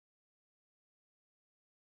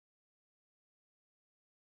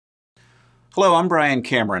Hello, I'm Brian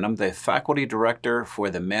Cameron. I'm the Faculty Director for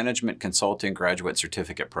the Management Consulting Graduate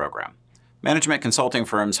Certificate Program. Management consulting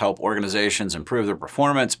firms help organizations improve their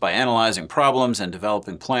performance by analyzing problems and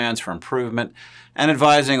developing plans for improvement and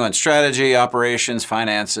advising on strategy, operations,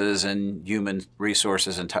 finances, and human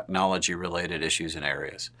resources and technology-related issues and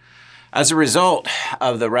areas. As a result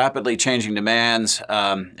of the rapidly changing demands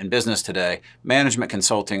in business today, management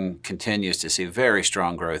consulting continues to see very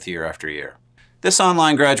strong growth year after year. This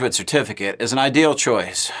online graduate certificate is an ideal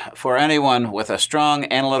choice for anyone with a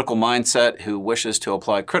strong analytical mindset who wishes to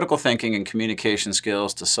apply critical thinking and communication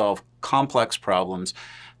skills to solve complex problems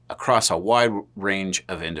across a wide range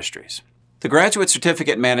of industries. The Graduate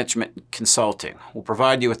Certificate in Management Consulting will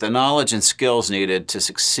provide you with the knowledge and skills needed to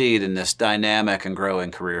succeed in this dynamic and growing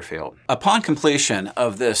career field. Upon completion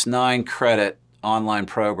of this 9-credit online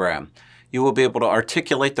program, you will be able to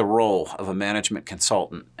articulate the role of a management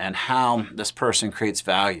consultant and how this person creates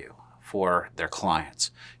value for their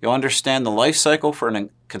clients. You'll understand the life cycle for a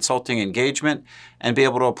consulting engagement and be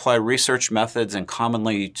able to apply research methods and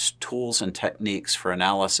commonly used tools and techniques for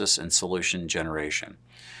analysis and solution generation.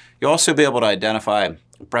 You'll also be able to identify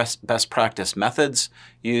best practice methods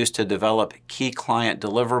used to develop key client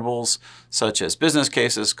deliverables such as business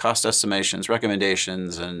cases, cost estimations,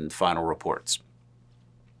 recommendations, and final reports.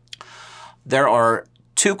 There are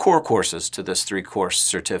 2 core courses to this 3-course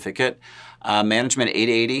certificate, Management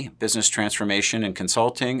 880, Business Transformation and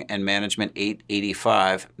Consulting, and Management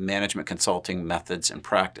 885, Management Consulting Methods and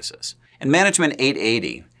Practices. In Management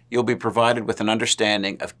 880, you'll be provided with an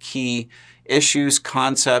understanding of key issues,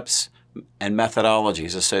 concepts, and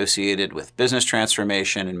methodologies associated with business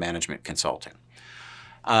transformation and management consulting.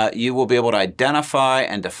 You will be able to identify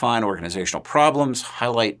and define organizational problems,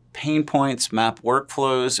 highlight pain points, map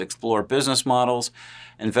workflows, explore business models,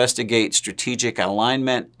 investigate strategic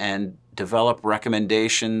alignment, and develop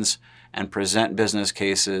recommendations and present business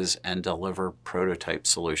cases and deliver prototype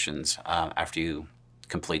solutions after you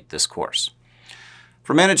complete this course.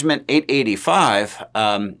 For Management 885,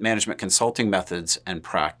 Management Consulting Methods and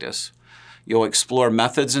Practice, you'll explore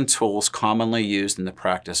methods and tools commonly used in the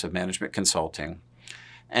practice of management consulting,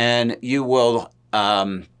 and you will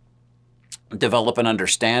develop an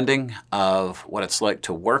understanding of what it's like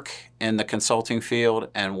to work in the consulting field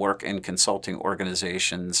and work in consulting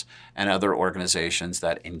organizations and other organizations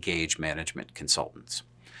that engage management consultants.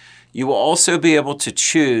 You will also be able to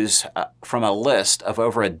choose from a list of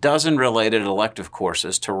over a dozen related elective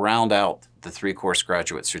courses to round out the 3-course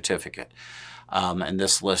graduate certificate. And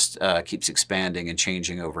this list keeps expanding and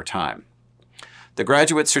changing over time. The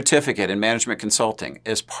Graduate Certificate in Management Consulting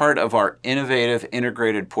is part of our innovative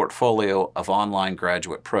integrated portfolio of online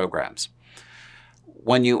graduate programs.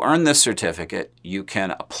 When you earn this certificate, you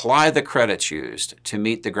can apply the credits used to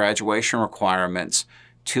meet the graduation requirements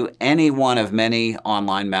to any one of many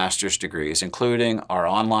online master's degrees, including our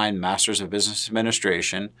online Masters of Business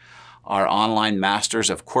Administration, our online Masters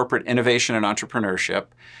of Corporate Innovation and Entrepreneurship,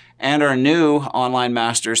 and our new online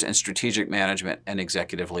Masters in Strategic Management and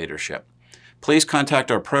Executive Leadership. Please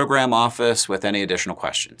contact our program office with any additional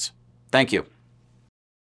questions. Thank you.